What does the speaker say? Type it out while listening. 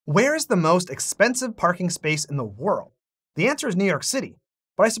Where is the most expensive parking space in the world? The answer is New York City,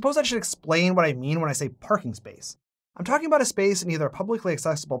 but I suppose I should explain what I mean when I say parking space. I'm talking about a space in either a publicly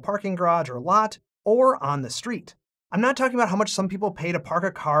accessible parking garage or lot, or on the street. I'm not talking about how much some people pay to park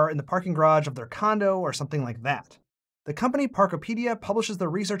a car in the parking garage of their condo or something like that. The company Parkopedia publishes their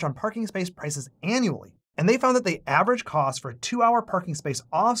research on parking space prices annually, and they found that the average cost for a 2-hour parking space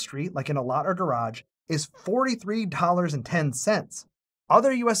off-street, like in a lot or garage, is $43.10.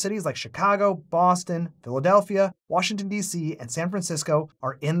 Other US cities like Chicago, Boston, Philadelphia, Washington, D.C., and San Francisco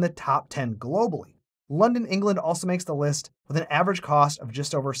are in the top 10 globally. London, England also makes the list with an average cost of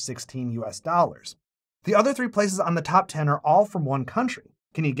just over $16. The other 3 places on the top 10 are all from one country.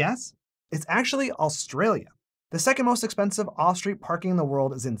 Can you guess? It's actually Australia. The second most expensive off-street parking in the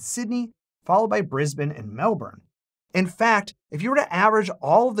world is in Sydney, followed by Brisbane and Melbourne. In fact, if you were to average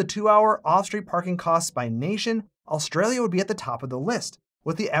all of the 2-hour off-street parking costs by nation, Australia would be at the top of the list,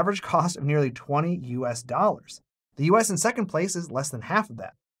 with the average cost of nearly $20. The US in second place is less than half of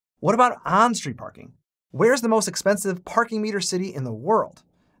that. What about on-street parking? Where's the most expensive parking meter city in the world?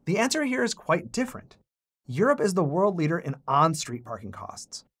 The answer here is quite different. Europe is the world leader in on-street parking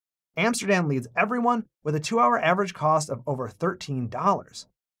costs. Amsterdam leads everyone with a 2-hour average cost of over $13.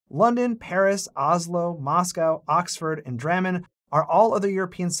 London, Paris, Oslo, Moscow, Oxford, and Drammen are all other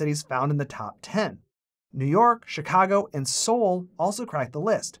European cities found in the top 10. New York, Chicago, and Seoul also crack the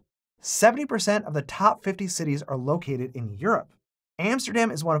list. 70% of the top 50 cities are located in Europe. Amsterdam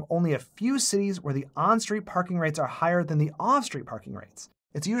is one of only a few cities where the on-street parking rates are higher than the off-street parking rates.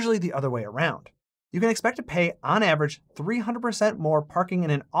 It's usually the other way around. You can expect to pay, on average, 300% more parking in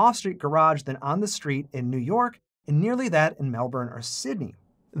an off-street garage than on the street in New York, and nearly that in Melbourne or Sydney.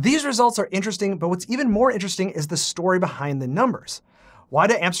 These results are interesting, but what's even more interesting is the story behind the numbers. Why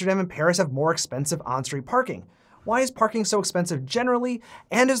do Amsterdam and Paris have more expensive on-street parking? Why is parking so expensive generally?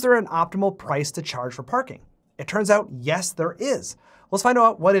 And is there an optimal price to charge for parking? It turns out, yes, there is. Let's find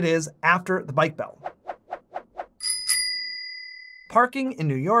out what it is after the bike bell. Parking in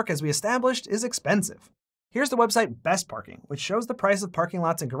New York, as we established, is expensive. Here's the website Best Parking, which shows the price of parking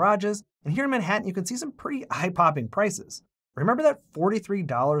lots and garages. And here in Manhattan, you can see some pretty eye-popping prices. Remember that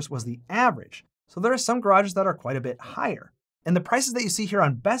 $43 was the average, so there are some garages that are quite a bit higher. And the prices that you see here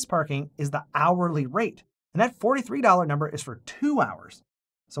on Best Parking is the hourly rate. And that $43 number is for 2 hours.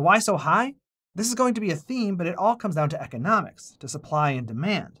 So why so high? This is going to be a theme, but it all comes down to economics, to supply and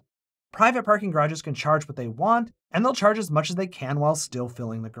demand. Private parking garages can charge what they want, and they'll charge as much as they can while still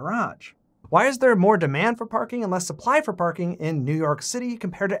filling the garage. Why is there more demand for parking and less supply for parking in New York City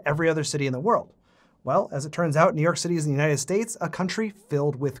compared to every other city in the world? Well, as it turns out, New York City is in the United States, a country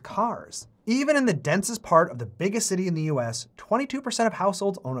filled with cars. Even in the densest part of the biggest city in the US, 22% of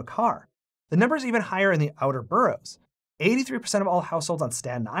households own a car. The number is even higher in the outer boroughs. 83% of all households on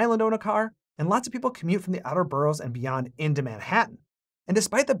Staten Island own a car, and lots of people commute from the outer boroughs and beyond into Manhattan. And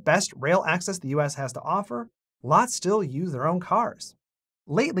despite the best rail access the US has to offer, lots still use their own cars.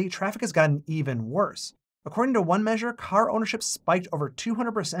 Lately, traffic has gotten even worse. According to one measure, car ownership spiked over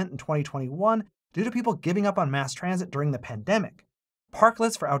 200% in 2021 due to people giving up on mass transit during the pandemic.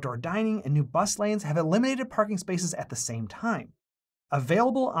 Parklets for outdoor dining and new bus lanes have eliminated parking spaces at the same time.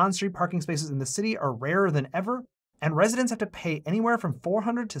 Available on-street parking spaces in the city are rarer than ever, and residents have to pay anywhere from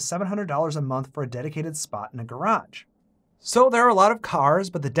 $400 to $700 a month for a dedicated spot in a garage. So there are a lot of cars,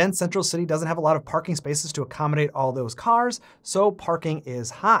 but the dense central city doesn't have a lot of parking spaces to accommodate all those cars, so parking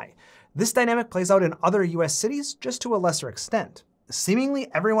is high. This dynamic plays out in other US cities, just to a lesser extent. Seemingly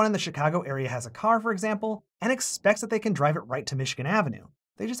everyone in the Chicago area has a car, for example, and expects that they can drive it right to Michigan Avenue.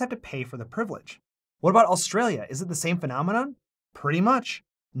 They just have to pay for the privilege. What about Australia? Is it the same phenomenon? Pretty much.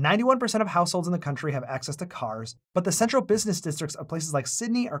 91% of households in the country have access to cars, but the central business districts of places like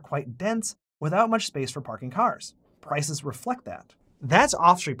Sydney are quite dense, without much space for parking cars. Prices reflect that. That's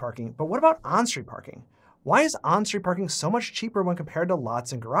off-street parking, but what about on-street parking? Why is on-street parking so much cheaper when compared to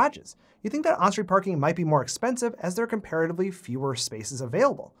lots and garages? You think that on-street parking might be more expensive as there are comparatively fewer spaces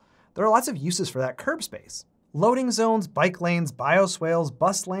available. There are lots of uses for that curb space. Loading zones, bike lanes, bioswales,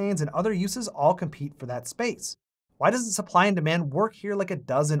 bus lanes, and other uses all compete for that space. Why doesn't supply and demand work here like it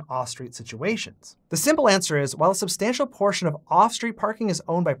does in off-street situations? The simple answer is, while a substantial portion of off-street parking is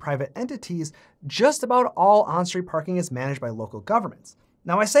owned by private entities, just about all on-street parking is managed by local governments.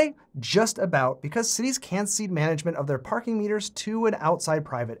 Now I say just about because cities can't cede management of their parking meters to an outside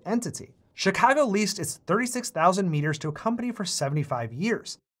private entity. Chicago leased its 36,000 meters to a company for 75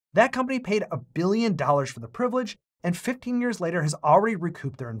 years. That company paid $1 billion for the privilege, and 15 years later has already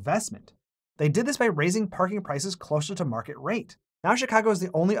recouped their investment. They did this by raising parking prices closer to market rate. Now Chicago is the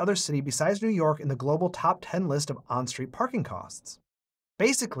only other city besides New York in the global top 10 list of on-street parking costs.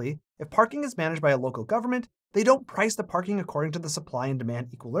 Basically, if parking is managed by a local government, they don't price the parking according to the supply and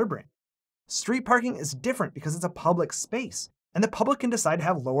demand equilibrium. Street parking is different because it's a public space, and the public can decide to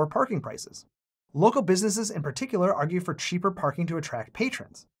have lower parking prices. Local businesses in particular argue for cheaper parking to attract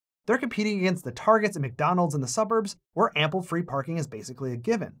patrons. They're competing against the Targets and McDonald's in the suburbs, where ample free parking is basically a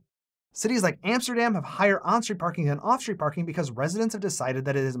given. Cities like Amsterdam have higher on-street parking than off-street parking because residents have decided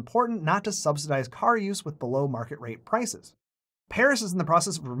that it is important not to subsidize car use with below market rate prices. Paris is in the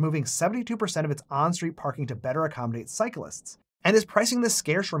process of removing 72% of its on-street parking to better accommodate cyclists, and is pricing the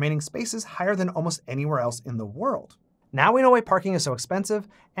scarce remaining spaces higher than almost anywhere else in the world. Now we know why parking is so expensive,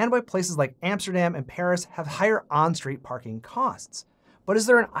 and why places like Amsterdam and Paris have higher on-street parking costs. But is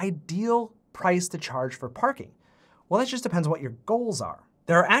there an ideal price to charge for parking? Well, that just depends on what your goals are.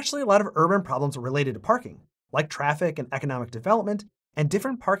 There are actually a lot of urban problems related to parking, like traffic and economic development, and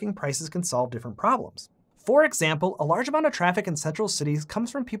different parking prices can solve different problems. For example, a large amount of traffic in central cities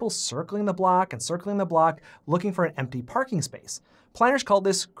comes from people circling the block looking for an empty parking space. Planners call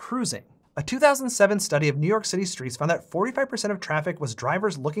this cruising. A 2007 study of New York City streets found that 45% of traffic was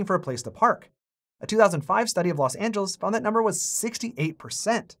drivers looking for a place to park. A 2005 study of Los Angeles found that number was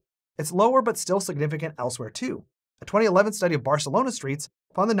 68%. It's lower but still significant elsewhere too. A 2011 study of Barcelona streets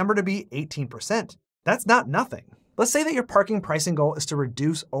found the number to be 18%. That's not nothing. Let's say that your parking pricing goal is to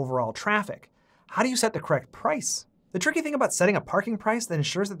reduce overall traffic. How do you set the correct price? The tricky thing about setting a parking price that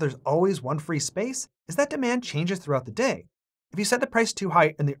ensures that there's always one free space is that demand changes throughout the day. If you set the price too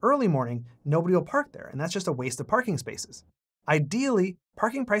high in the early morning, nobody will park there, and that's just a waste of parking spaces. Ideally,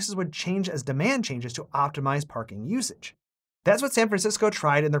 parking prices would change as demand changes to optimize parking usage. That's what San Francisco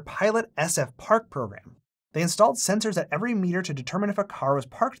tried in their pilot SF Park program. They installed sensors at every meter to determine if a car was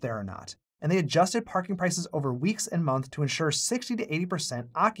parked there or not, and they adjusted parking prices over weeks and months to ensure 60 to 80%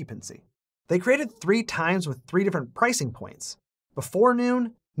 occupancy. They created 3 times with 3 different pricing points: before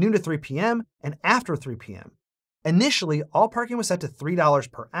noon, noon to 3 p.m., and after 3 p.m. Initially, all parking was set to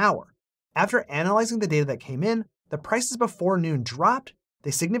 $3 per hour. After analyzing the data that came in, the prices before noon dropped,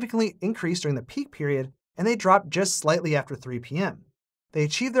 they significantly increased during the peak period, and they dropped just slightly after 3 p.m. They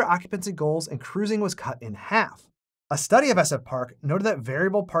achieved their occupancy goals and cruising was cut in half. A study of SF Park noted that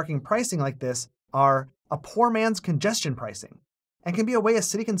variable parking pricing like this are a poor man's congestion pricing, and can be a way a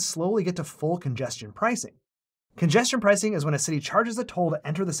city can slowly get to full congestion pricing. Congestion pricing is when a city charges a toll to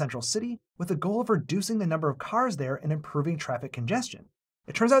enter the central city with the goal of reducing the number of cars there and improving traffic congestion.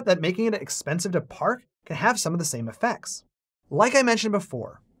 It turns out that making it expensive to park can have some of the same effects. Like I mentioned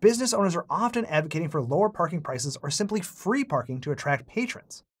before, business owners are often advocating for lower parking prices or simply free parking to attract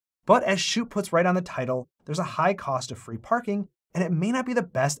patrons. But as Shoup puts right on the title, there's a high cost of free parking, and it may not be the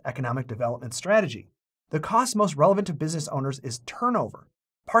best economic development strategy. The cost most relevant to business owners is turnover.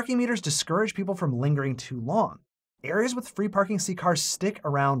 Parking meters discourage people from lingering too long. Areas with free parking see cars stick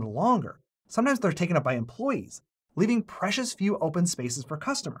around longer. Sometimes they're taken up by employees, leaving precious few open spaces for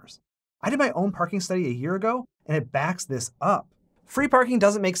customers. I did my own parking study a year ago, and it backs this up. Free parking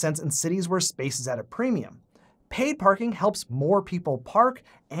doesn't make sense in cities where space is at a premium. Paid parking helps more people park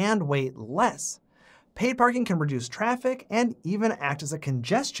and wait less. Paid parking can reduce traffic and even act as a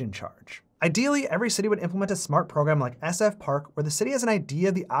congestion charge. Ideally, every city would implement a smart program like SF Park, where the city has an idea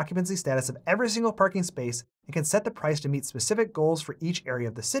of the occupancy status of every single parking space and can set the price to meet specific goals for each area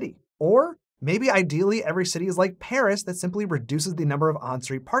of the city. Or maybe ideally, every city is like Paris that simply reduces the number of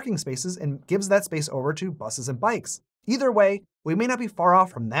on-street parking spaces and gives that space over to buses and bikes. Either way, we may not be far off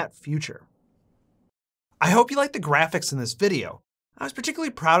from that future. I hope you liked the graphics in this video. I was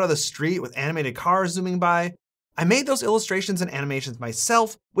particularly proud of the street with animated cars zooming by. I made those illustrations and animations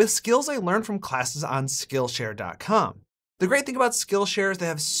myself with skills I learned from classes on Skillshare.com. The great thing about Skillshare is they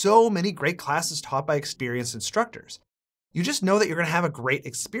have so many great classes taught by experienced instructors. You just know that you're going to have a great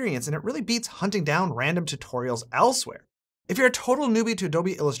experience, and it really beats hunting down random tutorials elsewhere. If you're a total newbie to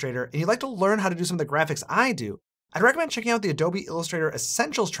Adobe Illustrator and you'd like to learn how to do some of the graphics I do, I'd recommend checking out the Adobe Illustrator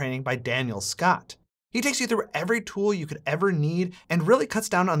Essentials training by Daniel Scott. He takes you through every tool you could ever need and really cuts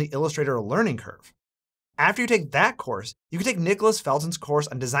down on the Illustrator learning curve. After you take that course, you can take Nicholas Felton's course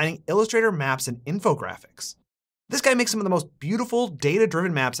on designing Illustrator maps and infographics. This guy makes some of the most beautiful,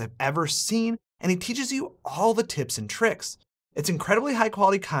 data-driven maps I've ever seen, and he teaches you all the tips and tricks. It's incredibly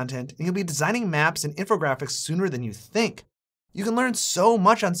high-quality content, and you'll be designing maps and infographics sooner than you think. You can learn so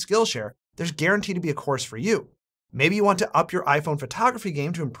much on Skillshare, there's guaranteed to be a course for you. Maybe you want to up your iPhone photography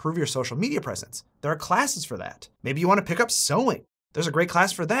game to improve your social media presence. There are classes for that. Maybe you want to pick up sewing. There's a great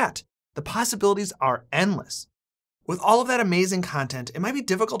class for that. The possibilities are endless. With all of that amazing content, it might be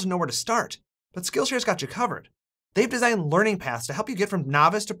difficult to know where to start, but Skillshare's got you covered. They've designed learning paths to help you get from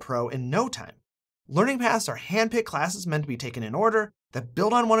novice to pro in no time. Learning paths are hand-picked classes meant to be taken in order, that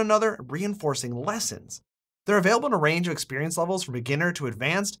build on one another, reinforcing lessons. They're available in a range of experience levels from beginner to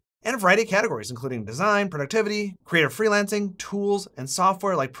advanced, and a variety of categories, including design, productivity, creative freelancing, tools, and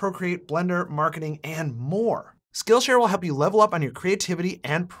software like Procreate, Blender, marketing, and more. Skillshare will help you level up on your creativity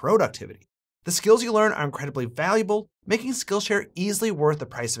and productivity. The skills you learn are incredibly valuable, making Skillshare easily worth the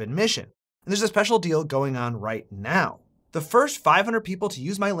price of admission. And there's a special deal going on right now. The first 500 people to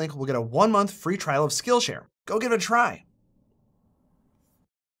use my link will get a 1-month free trial of Skillshare. Go give it a try.